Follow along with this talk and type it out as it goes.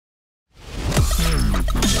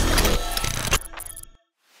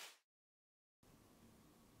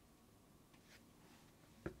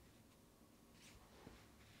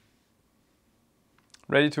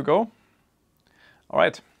Ready to go? All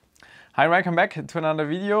right. Hi, welcome back to another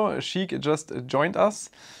video. Shiek just joined us,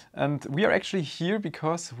 and we are actually here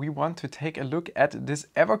because we want to take a look at this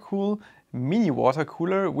Evercool mini water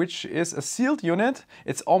cooler, which is a sealed unit.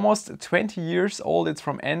 It's almost 20 years old. It's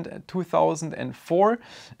from end 2004.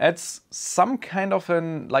 It's some kind of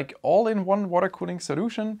an all-in-one water cooling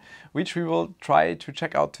solution, which we will try to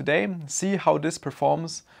check out today, see how this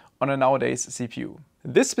performs on a nowadays CPU.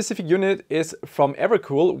 This specific unit is from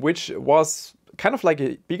Evercool, which was kind of like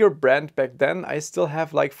a bigger brand back then. I still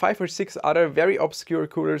have like 5 or 6 other very obscure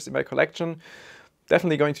coolers in my collection.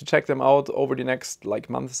 Definitely going to check them out over the next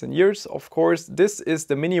months and years. Of course, this is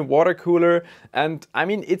the mini water cooler, and I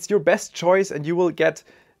mean, it's your best choice and you will get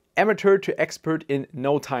amateur to expert in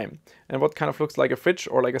no time. And what kind of looks like a fridge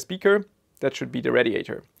or like a speaker, that should be the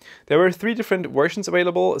radiator. There were 3 different versions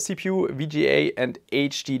available: CPU, VGA and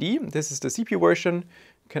HDD. This is the CPU version.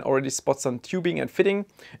 You can already spot some tubing and fitting.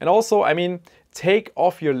 And also, I mean, take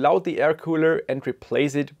off your loudly air cooler and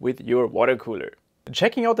replace it with your water cooler.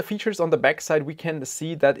 Checking out the features on the back side, we can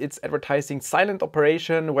see that it's advertising silent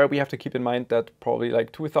operation, where we have to keep in mind that probably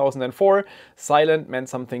like 2004, silent meant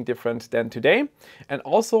something different than today. And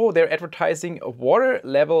also they're advertising a water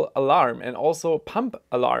level alarm and also pump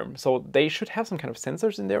alarm. So they should have some kind of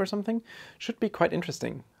sensors in there or something. Should be quite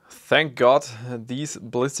interesting. Thank God these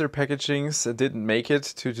blister packagings didn't make it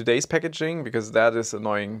to today's packaging, because that is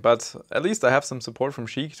annoying. But at least I have some support from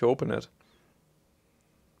Shiek to open it.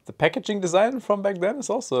 The packaging design from back then is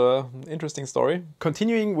also an interesting story.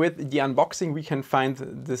 Continuing with the unboxing, we can find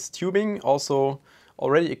this tubing also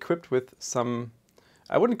already equipped with some,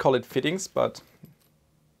 I wouldn't call it fittings, but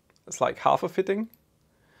it's like half a fitting.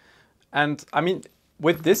 And I mean,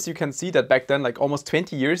 with this you can see that back then, like almost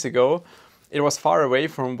 20 years ago, it was far away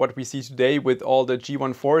from what we see today with all the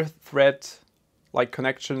G14 thread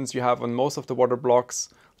connections you have on most of the water blocks.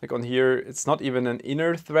 Like on here, it's not even an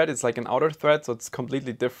inner thread, it's like an outer thread, so it's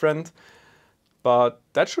completely different. But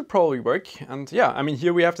that should probably work. And yeah, I mean,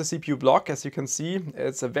 here we have the CPU block. As you can see,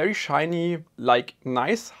 it's a very shiny,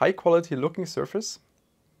 nice, high quality looking surface.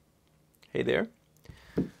 Hey there.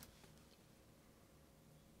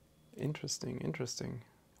 Interesting, interesting.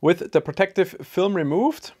 With the protective film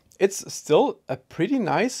removed, it's still a pretty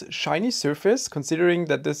nice, shiny surface, considering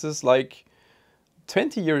that this is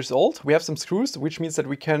 20 years old. We have some screws, which means that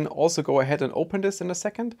we can also go ahead and open this in a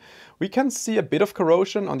second. We can see a bit of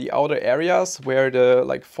corrosion on the outer areas where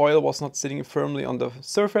the foil was not sitting firmly on the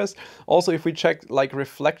surface. Also, if we check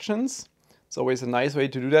reflections, it's always a nice way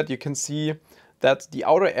to do that. You can see that the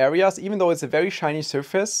outer areas, even though it's a very shiny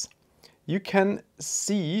surface, you can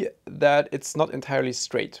see that it's not entirely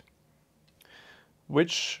straight,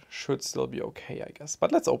 which should still be okay, I guess.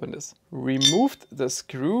 But let's open this. Removed the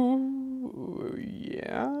screw.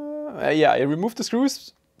 Yeah, I removed the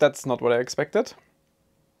screws. That's not what I expected.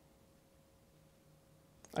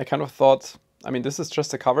 I kind of thought, I mean, this is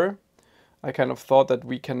just a cover. I kind of thought that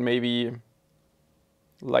we can maybe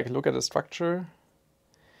look at the structure.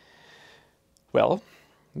 Well,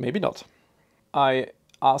 maybe not. I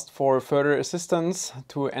asked for further assistance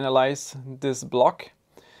to analyze this block.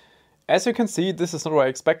 As you can see, this is not what I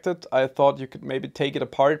expected. I thought you could maybe take it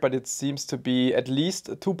apart, but it seems to be at least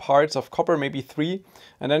 2 parts of copper, maybe 3.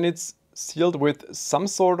 And then it's sealed with some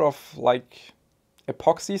sort of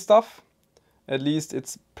epoxy stuff. At least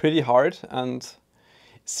it's pretty hard, and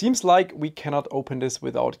it seems like we cannot open this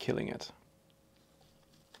without killing it.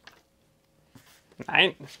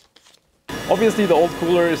 Nein. Obviously the old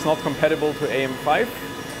cooler is not compatible to AM5.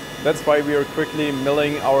 That's why we are quickly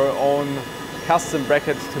milling our own custom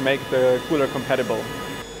bracket to make the cooler compatible.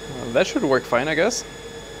 That should work fine, I guess.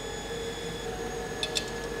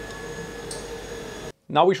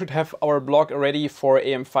 Now we should have our block ready for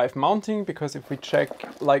AM5 mounting, because if we check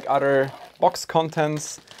other box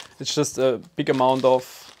contents, it's just a big amount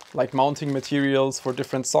of mounting materials for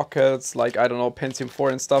different sockets, I don't know, Pentium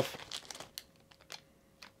 4 and stuff.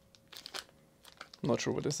 I'm not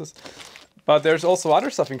sure what this is. But there's also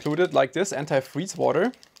other stuff included, like this anti-freeze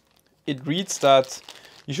water. It reads that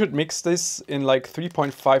you should mix this in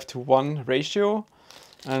 3.5:1 ratio,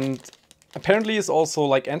 and apparently it's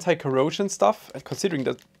also anti-corrosion stuff. And considering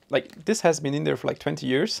that this has been in there for 20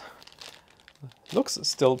 years, looks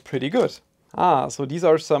still pretty good. So these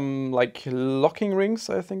are some locking rings,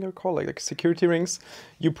 I think they're called, like security rings.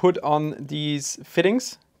 You put on these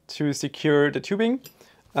fittings to secure the tubing,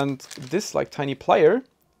 and this tiny plier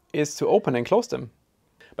is to open and close them.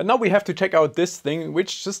 But now we have to check out this thing,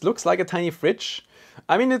 which just looks like a tiny fridge.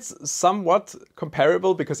 I mean, it's somewhat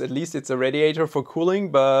comparable because at least it's a radiator for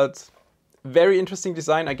cooling, but very interesting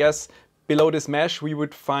design, I guess. Below this mesh, we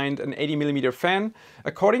would find an 80mm fan.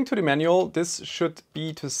 According to the manual, this should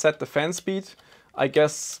be to set the fan speed. I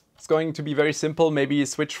guess it's going to be very simple, maybe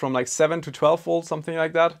switch from like 7 to 12 volts, something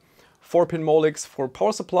like that. 4-pin Molex for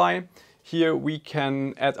power supply. Here we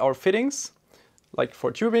can add our fittings, like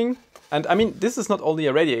for tubing. And I mean, this is not only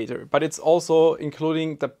a radiator, but it's also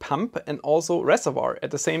including the pump and also reservoir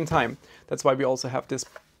at the same time. That's why we also have this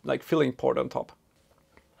like filling port on top.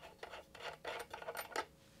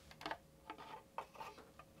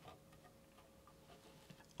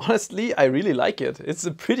 Honestly, I really like it. It's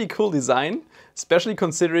a pretty cool design, especially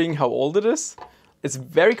considering how old it is. It's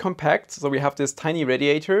very compact, so we have this tiny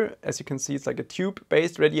radiator. As you can see, it's like a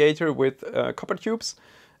tube-based radiator with copper tubes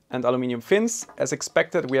and aluminum fins. As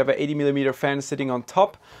expected, we have an 80mm fan sitting on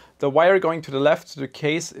top. The wire going to the left to the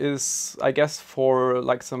case is, I guess, for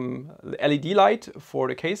like some LED light for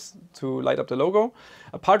the case to light up the logo.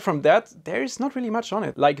 Apart from that, there is not really much on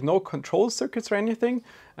it, like no control circuits or anything.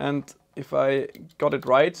 And if I got it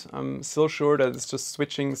right, I'm still sure that it's just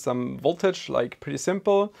switching some voltage, like pretty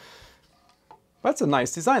simple. But it's a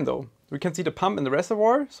nice design though. We can see the pump in the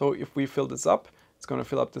reservoir. So if we fill this up, it's going to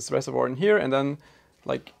fill up this reservoir in here and then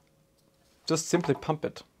like just simply pump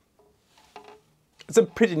it. It's a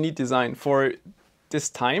pretty neat design for this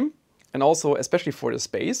time and also especially for the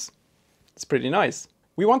space. It's pretty nice.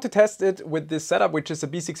 We want to test it with this setup, which is a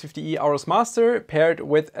B650E Aorus Master paired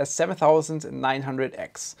with a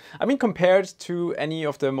 7900X. I mean, compared to any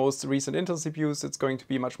of the most recent Intel CPUs, it's going to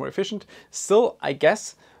be much more efficient. Still, I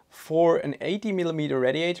guess for an 80mm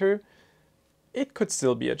radiator, it could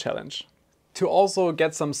still be a challenge. To also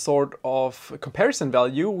get some sort of comparison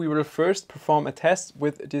value, we will first perform a test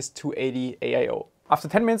with this 280 AIO. After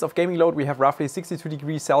 10 minutes of gaming load, we have roughly 62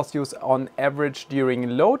 degrees Celsius on average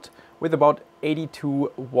during load, with about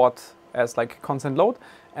 82 watt as like constant load,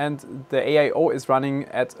 and the AIO is running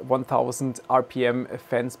at 1000 RPM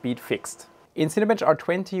fan speed fixed. In Cinebench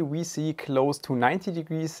R20 we see close to 90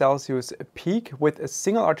 degrees Celsius peak with a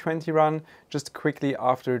single R20 run just quickly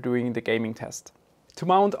after doing the gaming test. To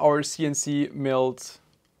mount our CNC milled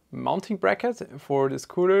mounting bracket for this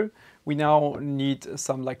cooler, we now need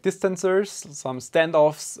some like distancers, some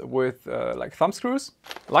standoffs with like thumb screws.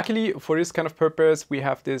 Luckily for this kind of purpose we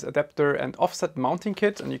have this adapter and offset mounting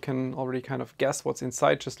kit, and you can already kind of guess what's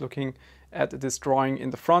inside just looking at this drawing in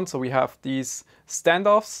the front. So we have these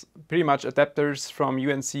standoffs, pretty much adapters from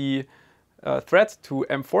UNC thread to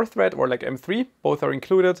M4 thread or like M3, both are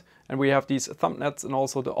included, and we have these thumb nuts and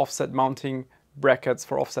also the offset mounting brackets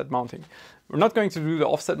for offset mounting. We're not going to do the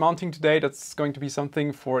offset mounting today, that's going to be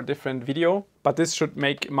something for a different video, but this should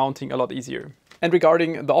make mounting a lot easier. And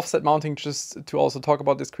regarding the offset mounting, just to also talk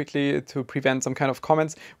about this quickly to prevent some kind of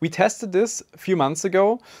comments, we tested this a few months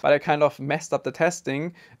ago, but I kind of messed up the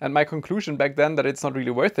testing and my conclusion back then that it's not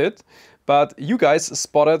really worth it. But you guys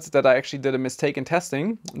spotted that I actually did a mistake in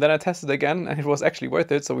testing. Then I tested again and it was actually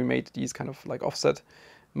worth it, so we made these kind of like offset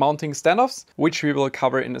mounting standoffs, which we will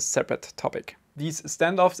cover in a separate topic. These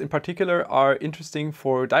standoffs in particular are interesting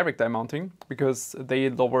for direct die mounting because they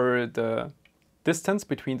lower the distance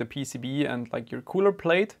between the PCB and like your cooler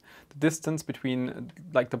plate. The distance between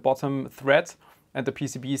like the bottom thread and the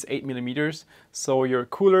PCB is 8mm, so your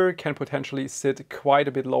cooler can potentially sit quite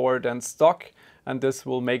a bit lower than stock, and this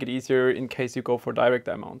will make it easier in case you go for direct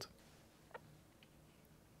die mount.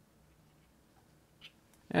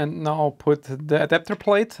 And now put the adapter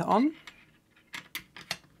plate on.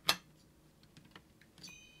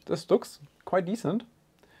 This looks quite decent.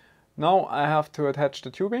 Now I have to attach the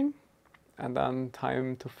tubing and then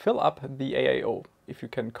time to fill up the AIO, if you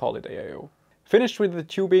can call it AIO. Finished with the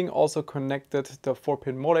tubing, also connected the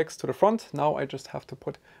 4-pin Molex to the front. Now I just have to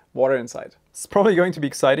put water inside. It's probably going to be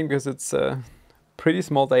exciting because it's a pretty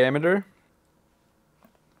small diameter.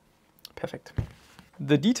 Perfect.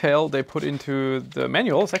 The detail they put into the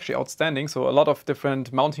manual is actually outstanding. So a lot of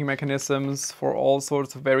different mounting mechanisms for all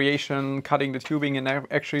sorts of variation, cutting the tubing and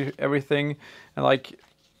actually everything, and like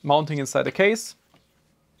mounting inside the case.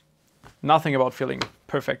 Nothing about filling.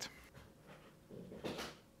 Perfect.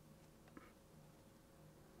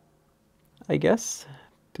 I guess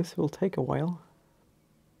this will take a while.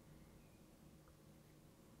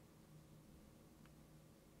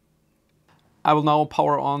 I will now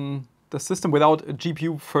power on the system without a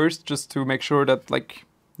GPU first, just to make sure that like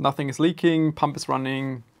nothing is leaking, pump is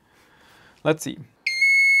running. Let's see.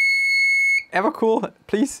 Evercool,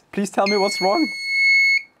 please tell me what's wrong.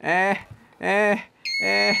 I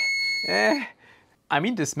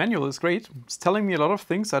mean, this manual is great. It's telling me a lot of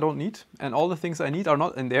things I don't need, and all the things I need are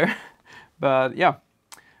not in there. But yeah,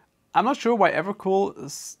 I'm not sure why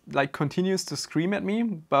Evercool like continues to scream at me,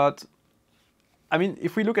 but I mean,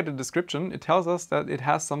 if we look at the description, it tells us that it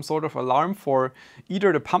has some sort of alarm for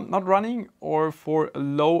either the pump not running or for a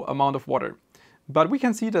low amount of water. But we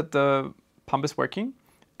can see that the pump is working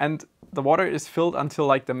and the water is filled until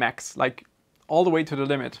like the max, like all the way to the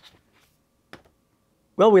limit.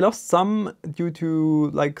 Well, we lost some due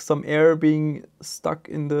to like some air being stuck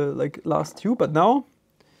in the like last tube, but now,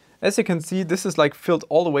 as you can see, this is like filled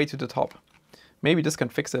all the way to the top. Maybe this can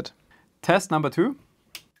fix it. Test number 2.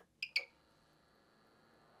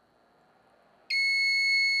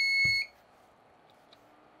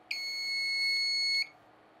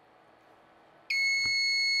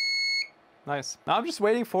 Nice. Now I'm just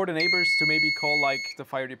waiting for the neighbors to maybe call like the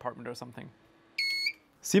fire department or something.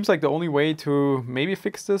 Seems like the only way to maybe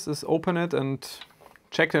fix this is open it and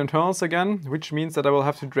check the internals again, which means that I will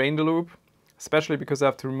have to drain the loop, especially because I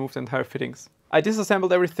have to remove the entire fittings. I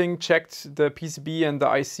disassembled everything, checked the PCB and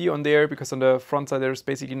the IC on there, because on the front side there's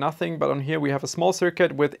basically nothing, but on here we have a small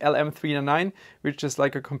circuit with LM399, which is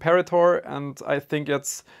like a comparator, and I think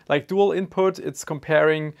it's like dual input. It's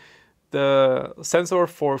comparing the sensor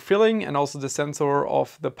for filling and also the sensor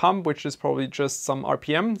of the pump, which is probably just some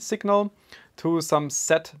RPM signal, to some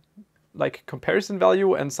set like comparison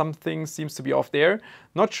value, and something seems to be off there.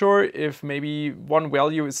 Not sure if maybe one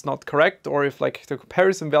value is not correct or if like the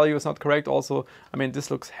comparison value is not correct. Also, I mean,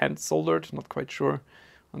 this looks hand soldered, not quite sure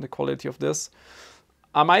on the quality of this.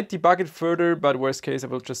 I might debug it further, but worst case I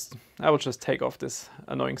will just take off this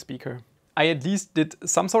annoying speaker. I at least did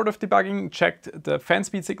some sort of debugging, checked the fan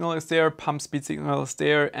speed signal is there, pump speed signal is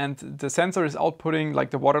there, and the sensor is outputting,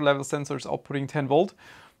 like the water level sensor is outputting 10 volt.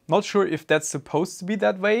 Not sure if that's supposed to be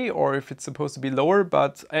that way or if it's supposed to be lower,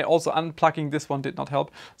 but also unplugging this one did not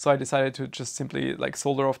help. So I decided to just simply like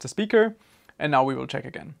solder off the speaker, and now we will check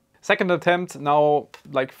again. Second attempt, now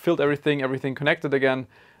like filled everything connected again.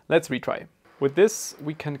 Let's retry. With this,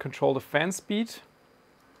 we can control the fan speed.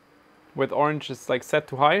 With orange, it's like set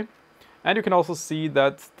to high. And you can also see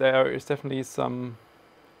that there is definitely some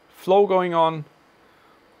flow going on.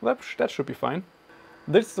 That should be fine.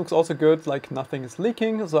 This looks also good, like nothing is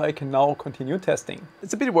leaking, so I can now continue testing.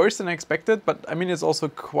 It's a bit worse than I expected, but I mean, it's also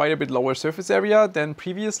quite a bit lower surface area than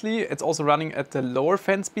previously. It's also running at the lower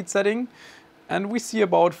fan speed setting, and we see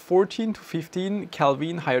about 14 to 15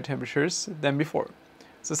 Kelvin higher temperatures than before.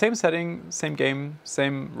 It's the same setting, same game,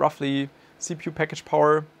 same roughly CPU package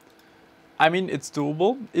power. I mean, it's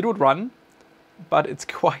doable, it would run, but it's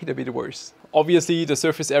quite a bit worse. Obviously, the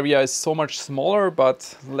surface area is so much smaller,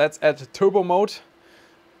 but let's add turbo mode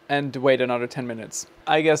and wait another 10 minutes.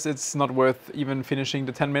 I guess it's not worth even finishing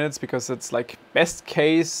the 10 minutes because it's like best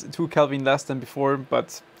case 2 Kelvin less than before,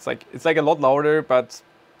 but it's like a lot louder, but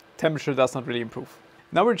temperature does not really improve.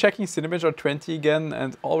 Now we're checking Cinebench R20 again,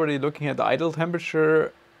 and already looking at the idle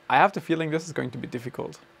temperature, I have the feeling this is going to be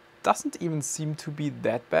difficult. Doesn't even seem to be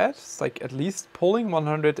that bad. It's like at least pulling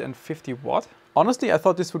 150 watt. Honestly, I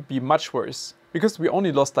thought this would be much worse because we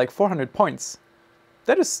only lost like 400 points.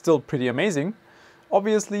 That is still pretty amazing.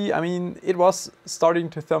 Obviously, I mean, it was starting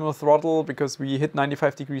to thermal throttle because we hit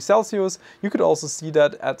 95 degrees Celsius. You could also see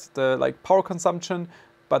that at the like power consumption,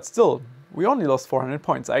 but still, we only lost 400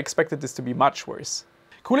 points. I expected this to be much worse.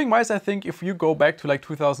 Cooling wise, I think if you go back to like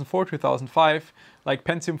 2004, 2005, like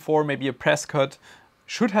Pentium 4, maybe a Prescott,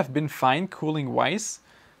 should have been fine cooling wise,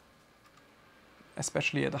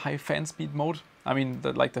 especially at a high fan speed mode. I mean,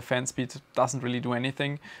 the fan speed doesn't really do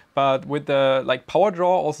anything, but with the like power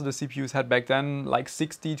draw, also the CPUs had back then like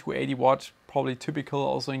 60 to 80 watt, probably typical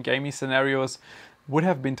also in gaming scenarios, would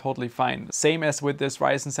have been totally fine. Same as with this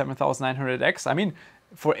Ryzen 7900X. I mean,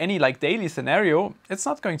 for any like daily scenario, it's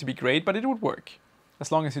not going to be great, but it would work.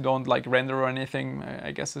 As long as you don't like render or anything, I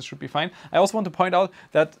guess this should be fine. I also want to point out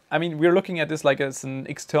that, I mean, we're looking at this like as an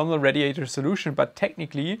external radiator solution, but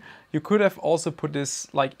technically you could have also put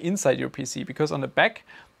this like inside your PC, because on the back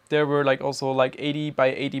there were like also like 80 by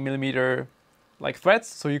 80 millimeter like threads,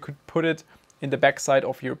 so you could put it in the back side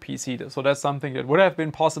of your PC. So that's something that would have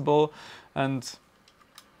been possible, and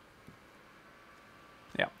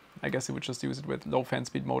yeah, I guess you would just use it with low fan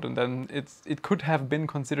speed mode, and then it could have been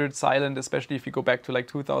considered silent, especially if you go back to like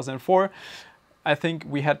 2004. I think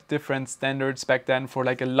we had different standards back then for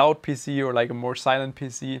like a loud PC or like a more silent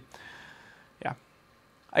PC. Yeah,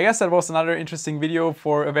 I guess that was another interesting video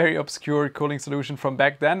for a very obscure cooling solution from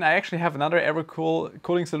back then. I actually have another Evercool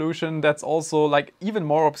cooling solution that's also like even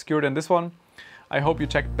more obscure than this one. I hope you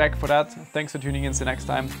check back for that. Thanks for tuning in. See you next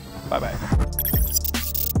time. Bye bye.